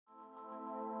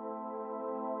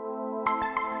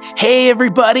Hey,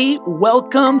 everybody.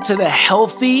 Welcome to the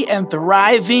Healthy and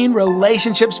Thriving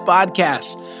Relationships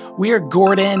Podcast. We are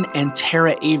Gordon and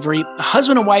Tara Avery, a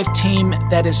husband and wife team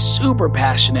that is super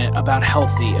passionate about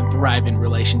healthy and thriving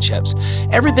relationships.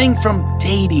 Everything from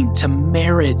dating to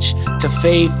marriage to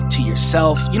faith to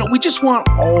yourself. We just want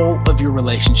all of your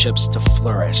relationships to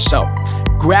flourish. So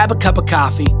grab a cup of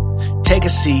coffee, take a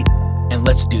seat, and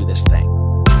let's do this thing.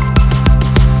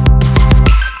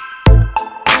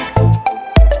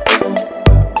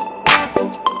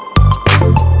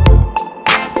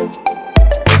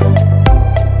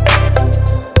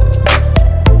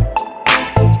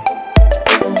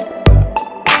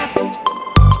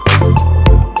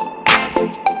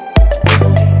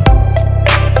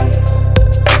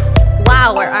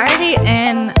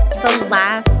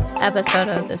 Episode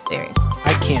of this series.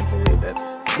 I can't believe it.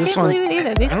 This one, believe it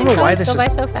either. These things always go by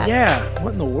so fast. Yeah,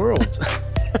 what in the world?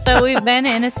 So we've been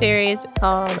in a series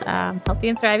called Healthy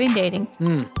and Thriving Dating.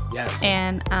 Yes.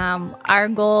 And our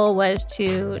goal was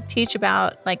to teach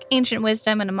about like ancient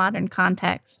wisdom in a modern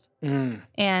context. And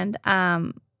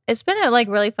it's been a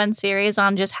really fun series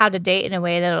on just how to date in a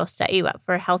way that'll set you up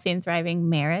for a healthy and thriving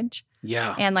marriage.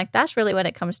 Yeah. And that's really what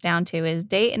it comes down to is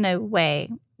date in a way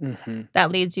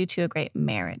that leads you to a great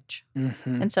marriage.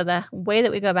 And so the way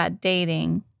that we go about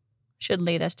dating should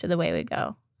lead us to the way we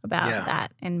go about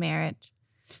that in marriage.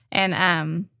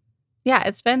 And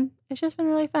it's just been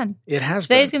really fun. It has.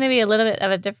 Today's going to be a little bit of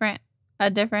a different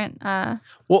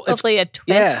hopefully a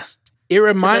twist. It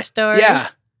reminds to the story. Yeah.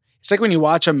 It's like when you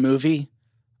watch a movie,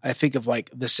 I think of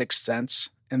The Sixth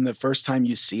Sense. And the first time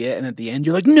you see it, and at the end,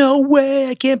 you're like, no way,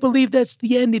 I can't believe that's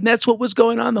the ending. That's what was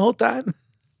going on the whole time.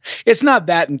 It's not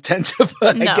that intensive,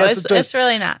 but I guess it's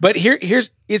really not. But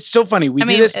it's so funny. We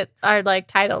do this. Our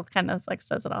title kind of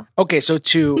says it all. Okay, so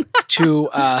to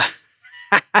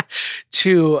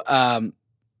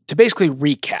basically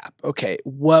recap, okay,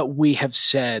 what we have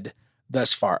said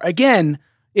thus far. Again,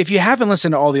 if you haven't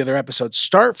listened to all the other episodes,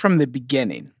 start from the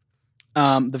beginning,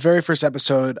 the very first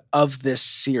episode of this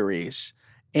series.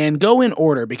 And go in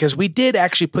order because we did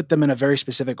actually put them in a very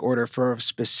specific order for a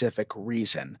specific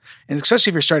reason. And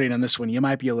especially if you're starting on this one, you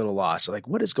might be a little lost. Like,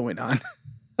 what is going on?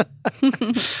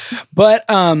 But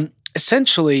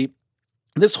essentially,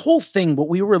 this whole thing, what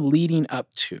we were leading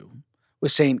up to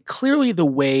was saying clearly the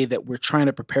way that we're trying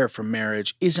to prepare for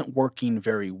marriage isn't working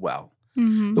very well.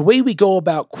 The way we go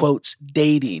about, quotes,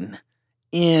 dating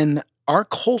in our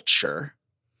culture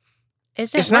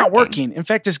is not working. In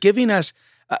fact, it's giving us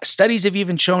studies have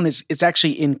even shown it's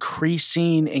actually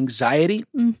increasing anxiety,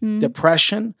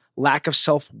 depression, lack of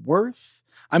self-worth.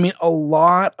 I mean, a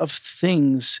lot of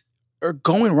things are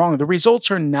going wrong. The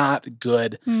results are not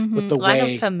good with the lack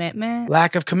way.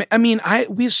 Lack of commitment. I mean,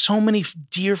 we have so many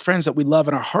dear friends that we love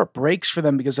and our heart breaks for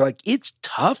them because they're like, it's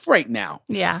tough right now.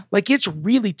 Yeah. It's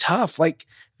really tough.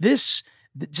 This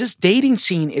dating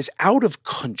scene is out of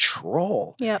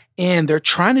control. Yep. And they're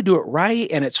trying to do it right.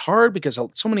 And it's hard because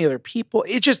so many other people,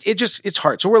 it's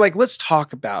hard. So we're like, let's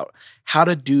talk about how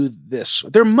to do this.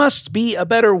 There must be a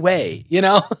better way,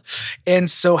 And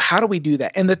so how do we do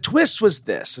that? And the twist was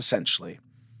this, essentially,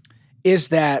 is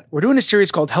that we're doing a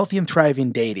series called Healthy and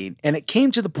Thriving Dating. And it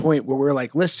came to the point where we're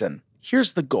like, listen,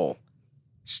 here's the goal.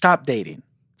 Stop dating.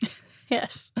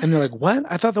 Yes. And they're like, what?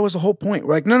 I thought that was the whole point.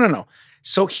 We're like, no.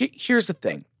 So here's the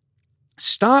thing.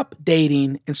 Stop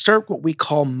dating and start what we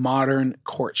call modern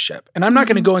courtship. And I'm not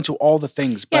going to go into all the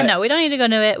things. But we don't need to go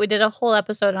into it. We did a whole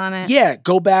episode on it. Yeah,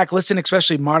 go back, listen,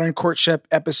 especially modern courtship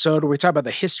episode where we talk about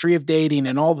the history of dating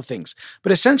and all the things.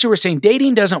 But essentially we're saying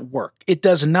dating doesn't work. It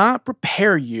does not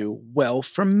prepare you well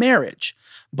for marriage.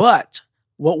 But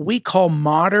what we call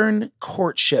modern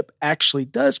courtship actually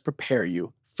does prepare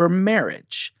you for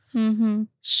marriage.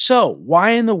 So why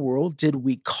in the world did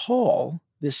we call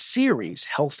this series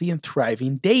Healthy and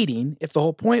Thriving Dating if the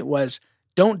whole point was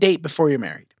don't date before you're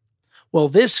married? Well,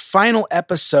 this final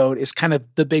episode is kind of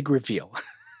the big reveal.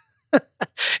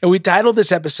 And we titled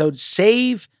this episode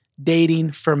Save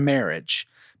Dating for Marriage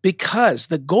because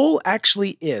the goal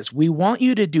actually is we want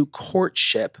you to do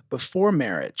courtship before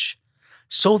marriage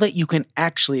so that you can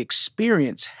actually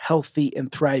experience healthy and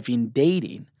thriving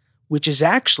dating, which is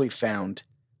actually found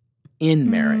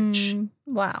in marriage.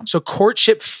 Wow. So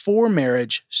courtship for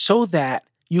marriage so that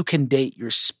you can date your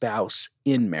spouse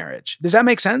in marriage. Does that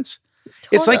make sense?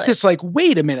 Totally. It's like this,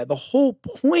 wait a minute. The whole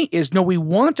point is, no, we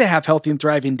want to have healthy and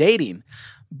thriving dating,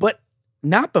 but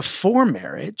not before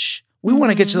marriage. We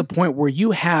want to get to the point where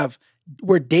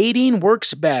where dating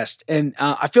works best. And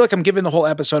I feel like I'm giving the whole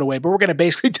episode away, but we're going to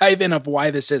basically dive in of why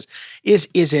this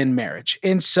is in marriage.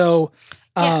 And so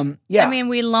Yeah. I mean,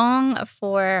 we long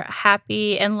for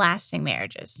happy and lasting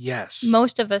marriages. Yes.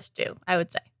 Most of us do, I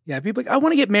would say. Yeah, people I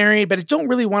want to get married, but I don't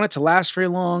really want it to last very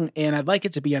long, and I'd like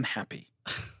it to be unhappy.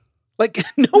 Like,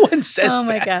 no one says that. Oh,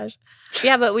 my gosh.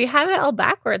 Yeah, but we have it all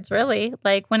backwards, really,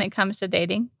 like when it comes to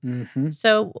dating. Mm-hmm.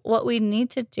 So what we need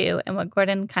to do, and what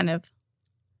Gordon kind of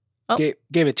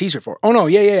gave a teaser for. Oh, no,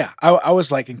 yeah. I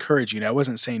was like encouraging you. I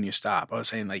wasn't saying you stop. I was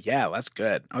saying like, yeah, that's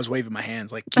good. I was waving my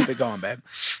hands like, keep it going, babe.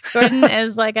 Gordon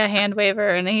is like a hand waver,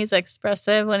 and he's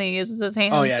expressive when he uses his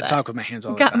hands. Oh, yeah, talk with my hands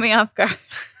all the time. Got me off guard.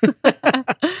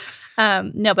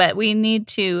 No, but we need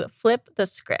to flip the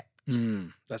script.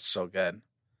 That's so good.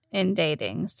 In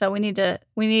dating. So we need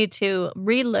to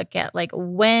relook at like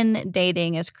when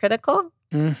dating is critical,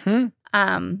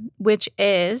 which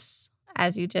is,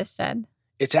 as you just said,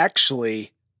 it's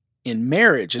actually in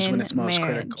marriage is when it's most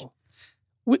critical.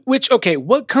 Which, okay,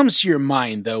 what comes to your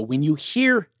mind, though, when you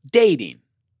hear dating?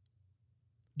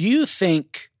 Do you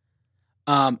think,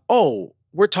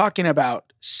 we're talking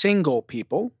about single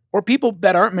people or people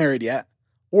that aren't married yet?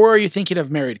 Or are you thinking of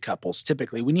married couples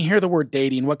typically? When you hear the word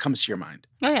dating, what comes to your mind?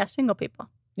 Oh, yeah, single people.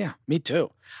 Yeah, me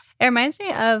too. It reminds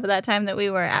me of that time that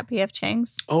we were at PF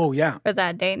Chang's. Oh, yeah. For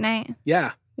that date night.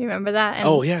 Yeah. You remember that? And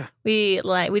oh, yeah. We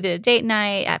did a date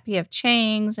night at PF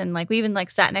Chang's, and like we even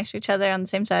like sat next to each other on the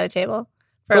same side of the table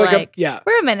for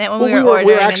a minute when we were ordering.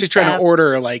 We were actually trying to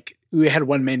order, like we had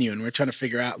one menu and we were trying to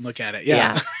figure out and look at it.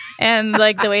 Yeah. And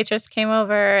like the waitress came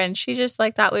over and she just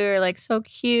like thought we were like so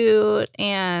cute.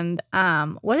 And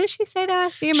what did she say to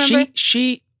us? Do you remember?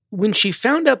 She when she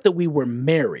found out that we were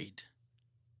married,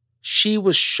 she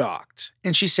was shocked.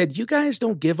 And she said, "You guys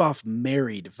don't give off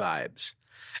married vibes."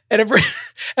 And at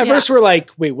first we're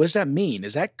like, wait, what does that mean?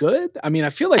 Is that good? I mean, I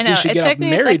feel like we should get off married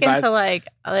vibes. It took me a second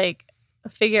to like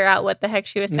figure out what the heck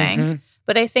she was saying. Mm-hmm.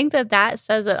 But I think that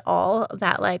says it all,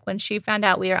 that like when she found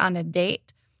out we were on a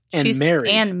date and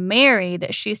married,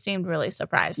 she seemed really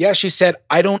surprised. Yeah, she said,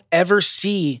 "I don't ever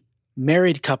see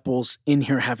married couples in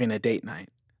here having a date night.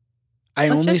 I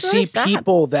only see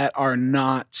people that are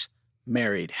not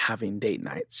married having date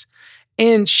nights."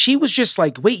 And she was just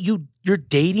like, "Wait, you're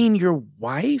dating your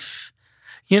wife?"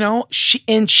 You know,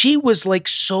 she was like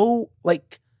so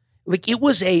like it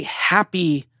was a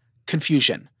happy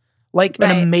confusion, like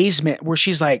an amazement where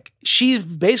she's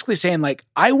basically saying like,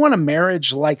 "I want a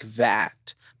marriage like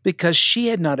that," because she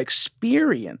had not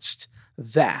experienced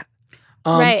that.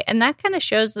 Right. And that kind of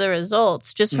shows the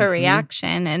results, just her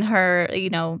reaction and her,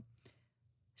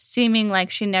 seeming like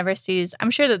she never sees.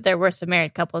 I'm sure that there were some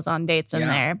married couples on dates in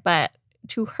there, but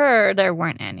to her, there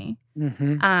weren't any.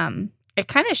 Mm-hmm. It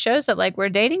kind of shows that like we're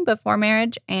dating before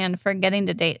marriage and forgetting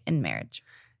to date in marriage.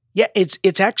 Yeah,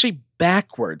 it's actually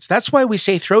backwards. That's why we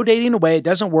say throw dating away. It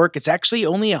doesn't work. It's actually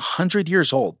only 100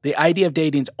 years old. The idea of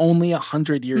dating is only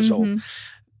 100 years old.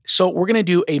 So we're going to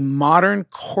do a modern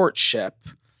courtship.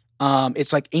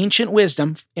 It's like ancient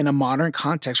wisdom in a modern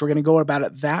context. We're going to go about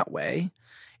it that way.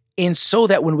 And so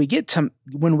that when we get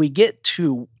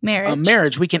to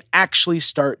marriage, we can actually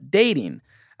start dating.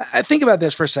 I think about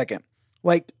this for a second.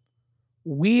 Like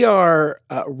we are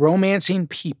romancing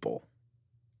people.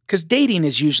 Because dating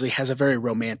usually has a very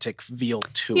romantic feel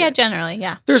to it. Yeah, generally,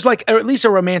 yeah. There's like at least a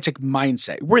romantic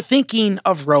mindset. We're thinking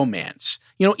of romance.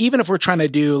 Even if we're trying to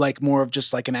do like more of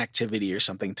just like an activity or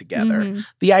something together. Mm-hmm.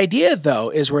 The idea, though,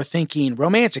 is we're thinking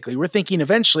romantically. We're thinking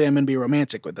eventually I'm going to be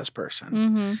romantic with this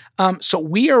person. Mm-hmm. So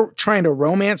we are trying to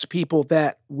romance people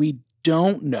that we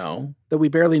don't know, that we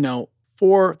barely know,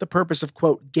 for the purpose of,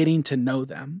 quote, getting to know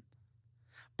them.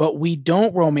 But we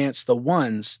don't romance the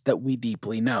ones that we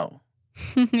deeply know.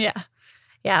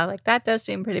 Yeah, like that does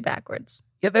seem pretty backwards.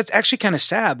 Yeah, that's actually kind of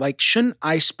sad. Like, shouldn't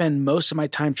I spend most of my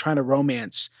time trying to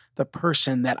romance the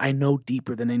person that I know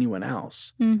deeper than anyone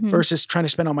else versus trying to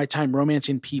spend all my time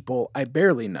romancing people I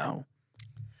barely know?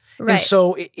 Right. And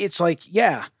so it's like,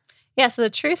 yeah. Yeah, so the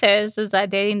truth is that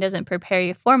dating doesn't prepare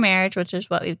you for marriage, which is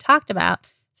what we've talked about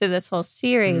through this whole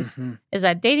series, is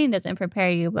that dating doesn't prepare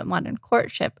you, but modern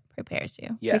courtship prepares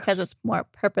you. Yes. Because it's more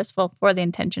purposeful for the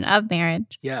intention of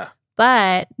marriage. Yeah.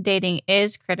 But dating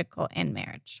is critical in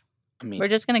marriage. I mean, we're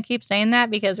just going to keep saying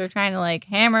that because we're trying to like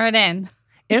hammer it in.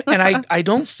 and I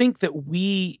don't think that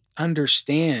we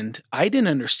understand. I didn't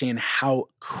understand how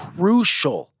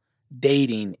crucial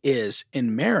dating is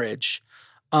in marriage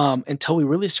until we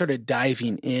really started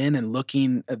diving in and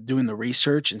looking at doing the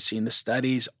research and seeing the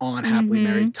studies on happily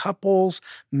married couples,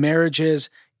 marriages,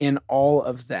 and all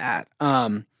of that.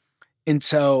 And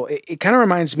so it kind of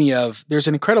reminds me of, there's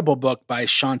an incredible book by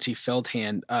Shaunti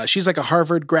Feldhahn. She's like a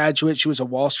Harvard graduate. She was a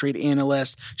Wall Street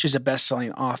analyst. She's a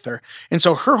best-selling author. And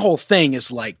so her whole thing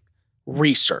is like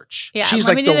research. Yeah, she's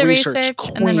let like me do the research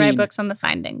queen. and then write books on the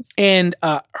findings. And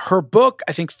her book,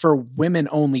 I think for women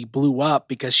only, blew up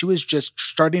because she was just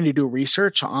starting to do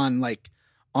research on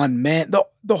men.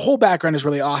 The whole background is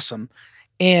really awesome.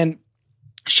 And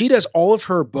she does all of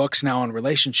her books now on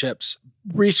relationships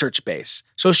research based.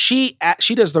 So she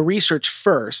does the research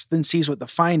first, then sees what the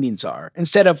findings are,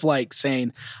 instead of like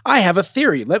saying, I have a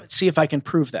theory. Let's see if I can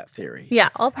prove that theory. Yeah.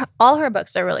 All her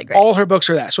books are really great. All her books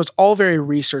are that. So it's all very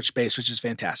research based, which is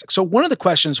fantastic. So one of the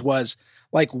questions was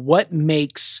like, what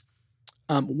is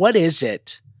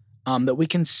it that we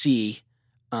can see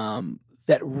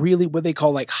that really what they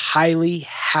call like highly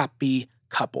happy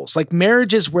couples, like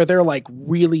marriages where they're like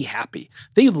really happy.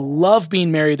 They love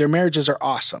being married. Their marriages are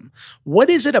awesome. What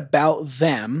is it about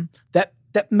them that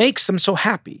makes them so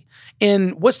happy?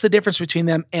 And what's the difference between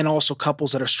them and also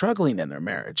couples that are struggling in their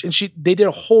marriage? And they did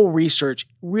a whole research,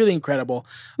 really incredible,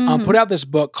 put out this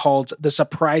book called The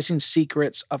Surprising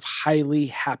Secrets of Highly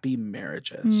Happy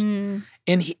Marriages.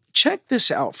 And check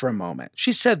this out for a moment.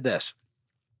 She said this: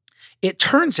 it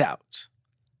turns out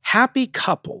happy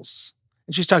couples,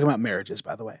 and she's talking about marriages,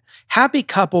 by the way, happy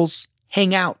couples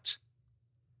hang out.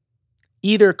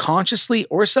 Either consciously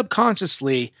or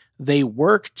subconsciously, they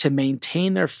work to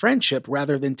maintain their friendship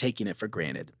rather than taking it for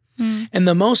granted. And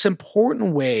the most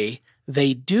important way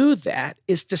they do that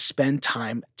is to spend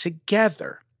time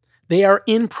together. They are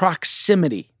in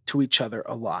proximity to each other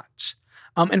a lot.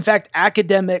 In fact,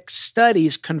 academic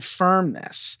studies confirm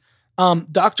this.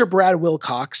 Dr. Brad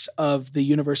Wilcox of the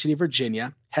University of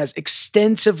Virginia has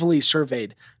extensively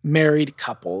surveyed married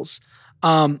couples.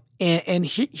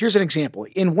 Here's an example.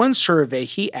 In one survey,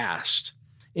 he asked,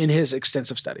 in his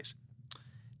extensive studies,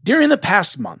 during the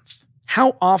past month,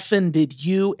 how often did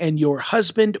you and your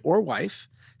husband or wife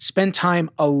spend time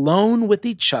alone with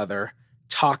each other,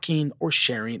 talking or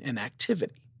sharing an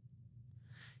activity?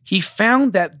 He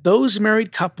found that those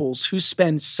married couples who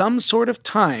spend some sort of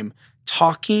time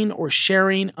talking or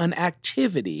sharing an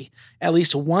activity at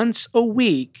least once a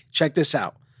week, check this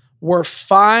out, were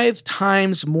 5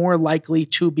 times more likely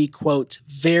to be, quote,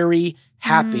 very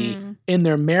happy in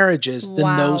their marriages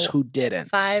than those who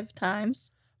didn't. 5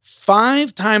 times?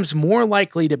 5 times more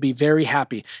likely to be very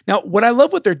happy. Now, what I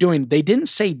love what they're doing, they didn't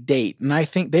say date. And I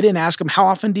think they didn't ask them, how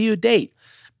often do you date?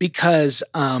 Because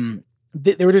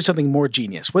they were doing something more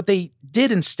genius. What they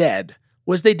did instead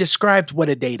was they described what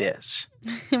a date is.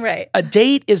 Right. A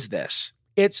date is this.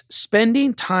 It's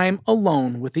spending time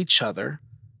alone with each other,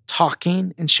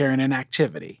 talking and sharing an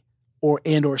activity or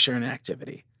sharing an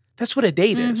activity. That's what a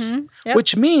date is,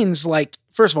 which means, like,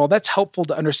 first of all, that's helpful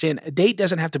to understand. A date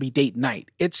doesn't have to be date night.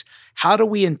 It's how do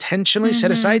we intentionally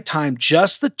set aside time,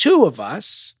 just the two of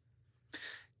us,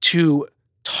 to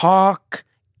talk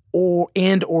or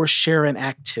share an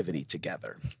activity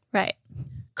together. Right.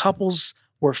 Couples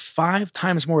were 5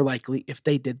 times more likely if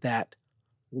they did that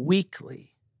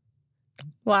weekly.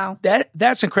 Wow.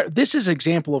 That's incredible. This is an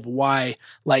example of why,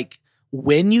 like,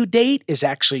 when you date is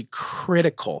actually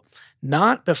critical.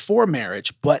 Not before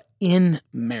marriage, but in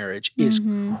marriage is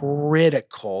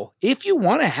critical if you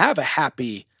want to have a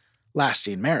happy,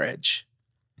 lasting marriage.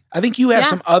 I think you have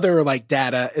some other like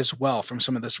data as well from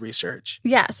some of this research.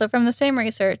 Yeah. So from the same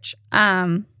research,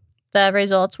 the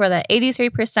results were that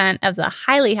 83% of the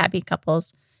highly happy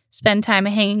couples spend time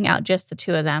hanging out, just the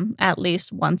two of them, at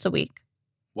least once a week.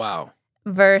 Wow.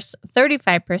 Versus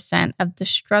 35% of the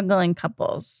struggling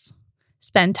couples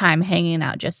spend time hanging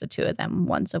out, just the two of them,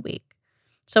 once a week.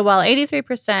 So while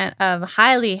 83% of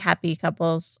highly happy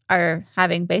couples are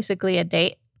having basically a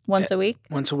date once a week,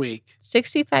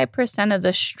 65% of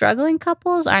the struggling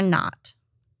couples are not.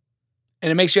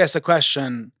 And it makes you ask the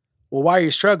question, well, why are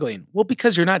you struggling? Well,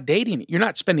 because you're not dating. You're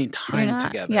not spending time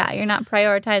together. Yeah, you're not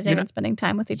prioritizing and spending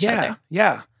time with each other.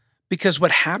 Yeah. Because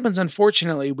what happens,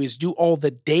 unfortunately, is do all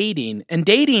the dating. And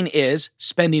dating is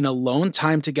spending alone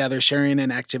time together, sharing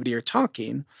an activity or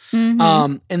talking.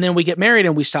 And then we get married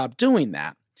and we stop doing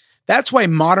that. That's why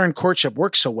modern courtship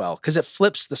works so well, because it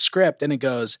flips the script and it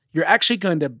goes, you're actually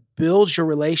going to build your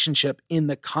relationship in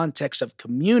the context of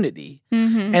community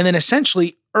and then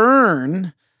essentially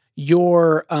earn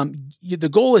your, the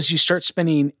goal is you start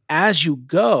spending, as you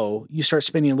go, you start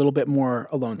spending a little bit more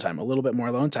alone time.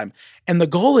 And the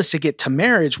goal is to get to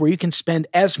marriage where you can spend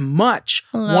as much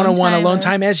one-on-one alone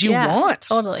time as you want.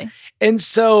 Totally. And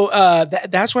so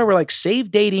that's why we're like,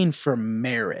 save dating for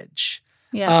marriage.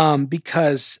 Yeah.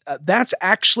 Because that's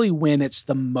actually when it's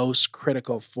the most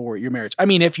critical for your marriage. I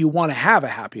mean, if you want to have a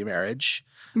happy marriage,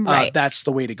 that's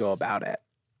the way to go about it.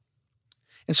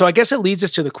 And so I guess it leads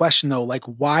us to the question though, like,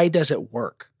 why does it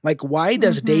work? Like, why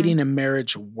does dating and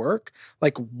marriage work?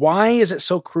 Like, why is it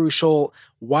so crucial?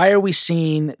 Why are we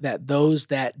seeing that those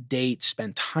that date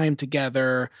spend time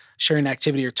together, sharing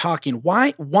activity or talking?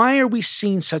 Why are we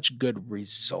seeing such good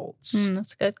results?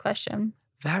 That's a good question.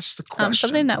 That's the question.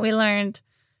 Something that we learned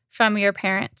from your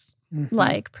parents,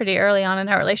 like pretty early on in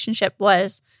our relationship,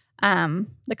 was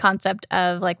the concept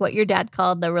of like what your dad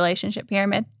called the relationship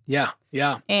pyramid. Yeah.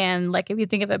 And like if you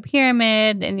think of a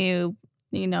pyramid and you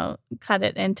cut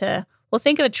it into, well,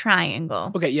 think of a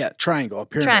triangle. Okay, yeah, triangle, a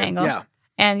pyramid. Triangle. Yeah.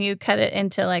 And you cut it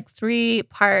into like 3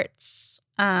 parts.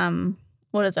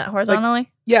 What is that,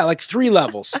 horizontally? Like 3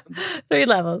 levels. 3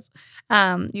 levels.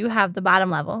 You have the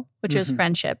bottom level, which is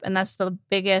friendship, and that's the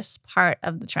biggest part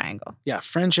of the triangle. Yeah,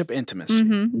 friendship,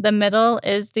 intimacy. The middle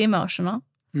is the emotional,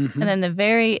 and then the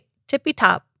very tippy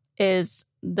top is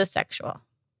the sexual.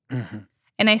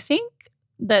 And I think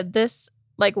that this,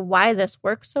 like why this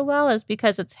works so well is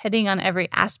because it's hitting on every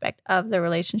aspect of the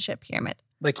relationship pyramid.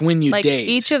 Like when you date.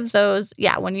 Each of those,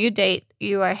 when you date,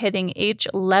 you are hitting each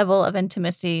level of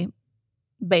intimacy,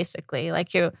 basically.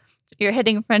 Like you're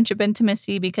hitting friendship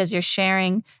intimacy because you're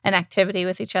sharing an activity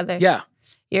with each other. Yeah.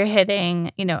 You're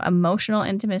hitting, emotional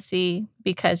intimacy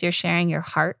because you're sharing your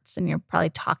hearts and you're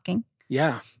probably talking.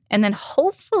 Yeah. And then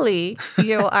hopefully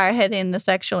you are hitting the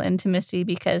sexual intimacy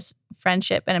because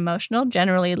friendship and emotional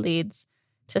generally leads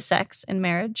to sex and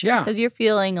marriage. Yeah. Because you're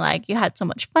feeling like you had so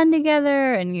much fun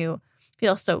together and you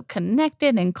feel so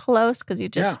connected and close because you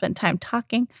just spent time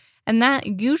talking. And that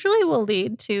usually will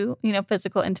lead to,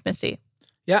 physical intimacy.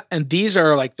 Yeah. And these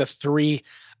are like the 3,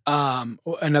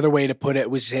 another way to put it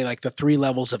was say like the 3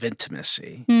 levels of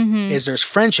intimacy. Is there's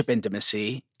friendship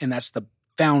intimacy, and that's the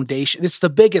foundation. It's the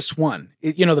biggest one.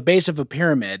 The base of a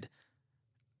pyramid,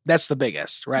 that's the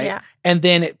biggest, right? Yeah. And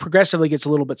then it progressively gets a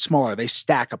little bit smaller. They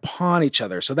stack upon each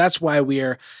other. So that's why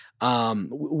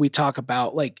we talk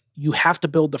about like you have to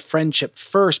build the friendship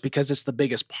first because it's the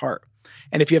biggest part.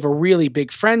 And if you have a really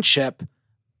big friendship,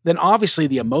 then obviously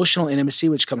the emotional intimacy,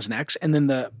 which comes next, and then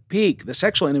the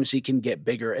sexual intimacy can get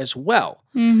bigger as well.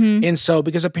 And so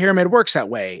because a pyramid works that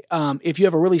way, if you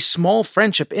have a really small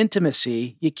friendship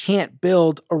intimacy, you can't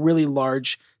build a really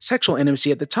large sexual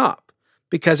intimacy at the top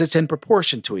because it's in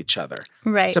proportion to each other.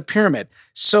 Right. It's a pyramid.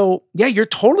 So yeah, you're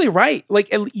totally right.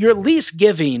 Like you're at least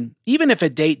giving, even if a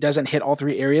date doesn't hit all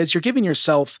 3 areas, you're giving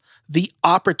yourself the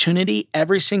opportunity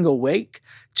every single week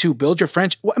to build your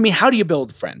friendship. I mean, how do you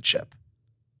build friendship?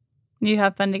 You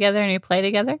have fun together and you play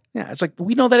together. Yeah, it's like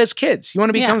we know that as kids. You want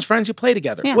to become friends, you play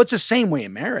together. Yeah. Well, it's the same way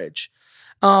in marriage.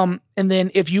 And then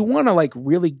if you want to like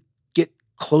really get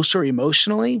closer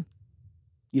emotionally,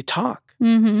 you talk.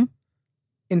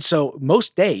 And so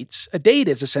most dates, a date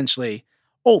is essentially,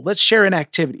 let's share an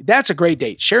activity. That's a great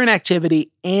date. Share an activity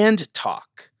and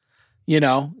talk,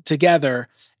 together.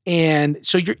 And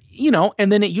so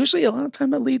and then it usually a lot of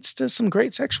time it leads to some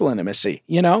great sexual intimacy,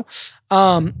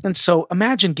 and so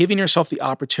imagine giving yourself the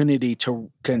opportunity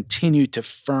to continue to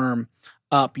firm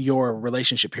up your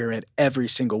relationship pyramid every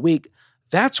single week.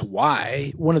 That's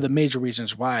why one of the major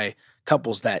reasons why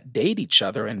couples that date each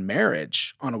other in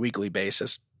marriage on a weekly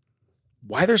basis,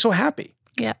 why they're so happy.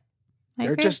 Yeah.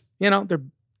 They're just,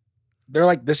 they're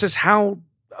like, this is how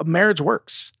a marriage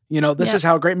works. This is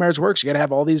how a great marriage works. You got to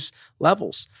have all these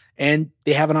levels, and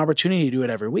they have an opportunity to do it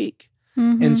every week.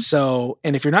 And so,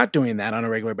 and if you're not doing that on a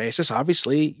regular basis,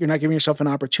 obviously you're not giving yourself an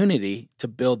opportunity to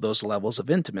build those levels of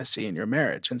intimacy in your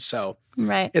marriage. And so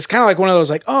it's kind of like one of those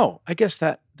like, I guess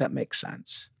that makes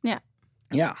sense. Yeah.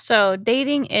 Yeah. So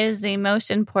dating is the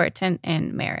most important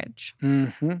in marriage.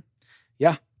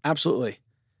 Yeah, absolutely.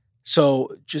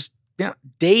 So just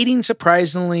dating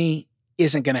surprisingly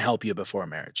isn't going to help you before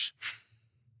marriage.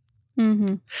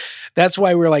 That's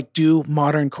why we're like, do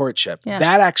modern courtship. Yeah.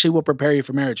 That actually will prepare you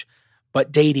for marriage.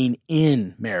 But dating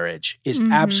in marriage is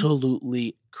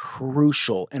absolutely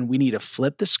crucial. And we need to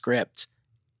flip the script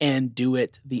and do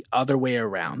it the other way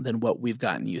around than what we've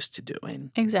gotten used to doing.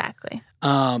 Exactly.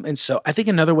 And so I think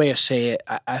another way of saying it,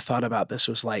 I thought about this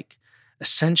was like,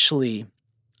 essentially,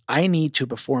 I need to,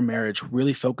 before marriage,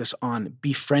 really focus on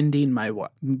befriending my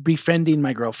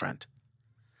girlfriend.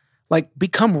 Like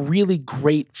become really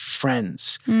great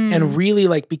friends and really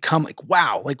like become like,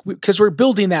 wow, like, because we're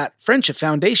building that friendship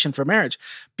foundation for marriage.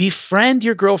 Befriend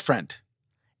your girlfriend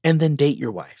and then date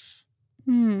your wife.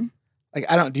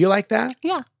 Like, do you like that?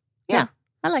 Yeah.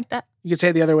 I like that. You could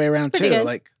say it the other way around too. Good.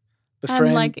 Like befriend.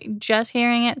 I'm like just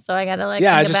hearing it. So I got to like,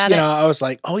 think about it. I was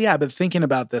like, oh yeah, I've been thinking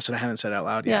about this and I haven't said it out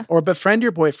loud yet. Yeah. Or befriend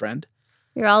your boyfriend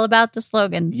You're all about the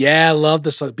slogans. Yeah, I love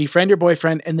the slogan. Befriend your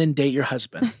boyfriend and then date your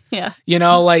husband. Yeah. You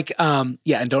know, like, and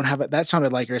don't have it. That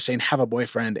sounded like you're saying have a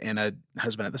boyfriend and a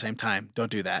husband at the same time.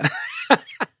 Don't do that.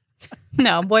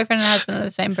 No, boyfriend and husband are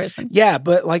the same person. Yeah,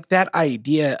 but like that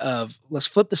idea of let's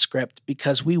flip the script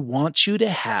because we want you to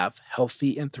have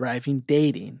healthy and thriving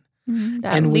dating. Mm-hmm.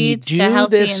 That and leads to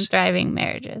healthy and thriving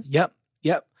marriages. Yep.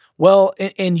 Well,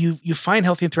 and you find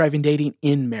healthy and thriving dating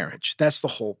in marriage. That's the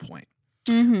whole point.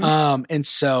 Mm-hmm. And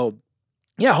so,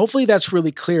 yeah, hopefully that's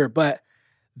really clear. But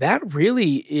that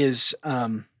really is,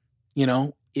 wraps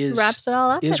it all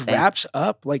up. Wraps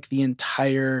up like the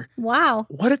entire. Wow!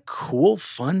 What a cool,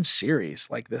 fun series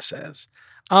like this is.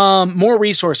 More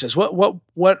resources.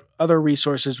 What other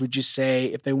resources would you say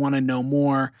if they want to know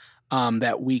more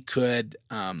that we could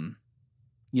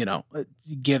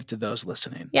give to those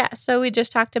listening? Yeah. So we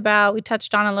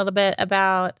touched on a little bit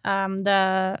about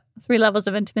the 3 levels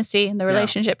of intimacy and the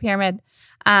relationship pyramid.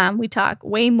 We talk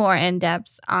way more in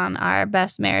depth on our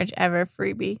Best Marriage Ever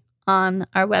freebie on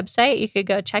our website. You could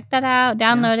go check that out,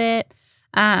 download it.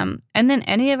 And then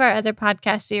any of our other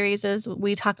podcast series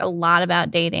we talk a lot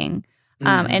about dating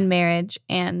and marriage,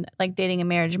 and like Dating and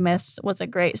Marriage Myths was a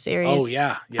great series. Oh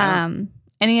yeah.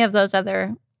 Any of those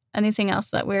anything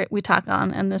else that we talk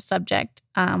on in this subject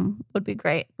would be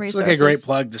great resources. It's like a great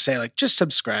plug to say, like, just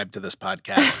subscribe to this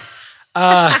podcast.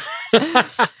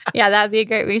 Yeah, that'd be a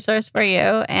great resource for you.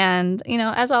 And,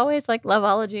 as always, like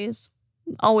Loveology is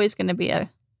always going to be a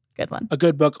good one. A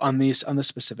good book on this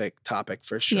specific topic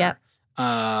for sure. Yeah.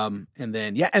 And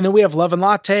then we have Love and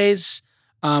Lattes,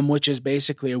 which is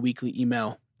basically a weekly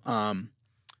email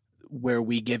where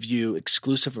we give you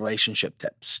exclusive relationship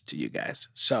tips to you guys.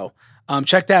 So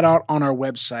check that out on our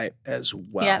website as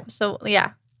well. Yeah. So,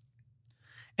 yeah.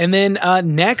 And then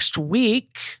next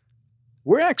week,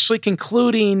 we're actually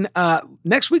concluding.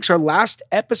 Next week's our last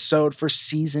episode for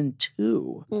season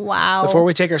 2. Wow. Before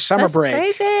we take our summer break.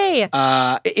 Crazy.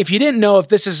 If you didn't know if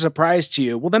this is a surprise to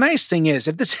you, well, the nice thing is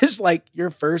if this is like your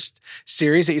first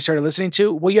series that you started listening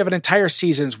to, well, you have an entire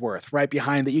season's worth right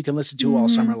behind that you can listen to all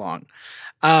summer long.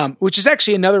 Which is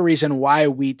actually another reason why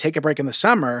we take a break in the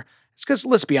summer. It's because,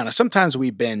 let's be honest, sometimes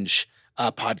we binge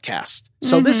podcasts.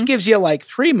 So this gives you like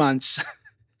 3 months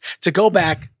to go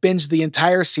back, binge the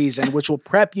entire season, which will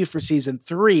prep you for season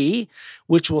 3,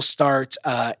 which will start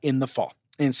in the fall,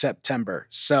 in September.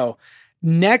 So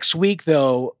next week,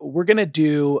 though, we're going to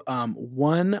do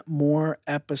one more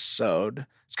episode.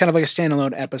 It's kind of like a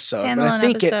standalone episode, but I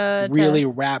think it really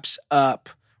wraps up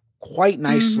quite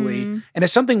nicely. And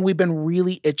it's something we've been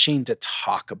really itching to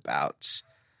talk about.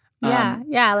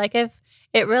 Yeah. Like if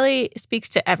it really speaks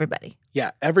to everybody.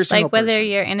 Yeah. Every single person. Like whether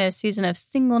person. you're in a season of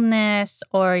singleness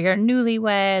or you're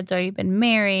newlyweds or you've been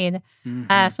married,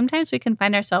 sometimes we can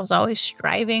find ourselves always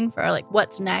striving for like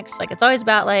what's next. Like it's always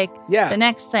about like the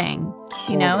next thing,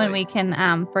 and we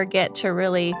can forget to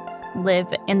really live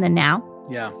in the now.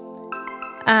 Yeah.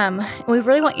 We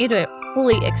really want you to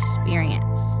fully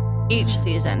experience each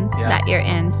season that you're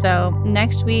in. So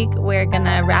next week, we're going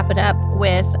to wrap it up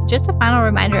with just a final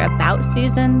reminder about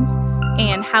seasons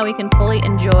and how we can fully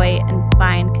enjoy and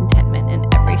find contentment in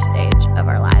every stage of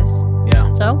our lives.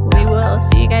 Yeah. So we will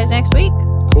see you guys next week.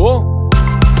 Cool.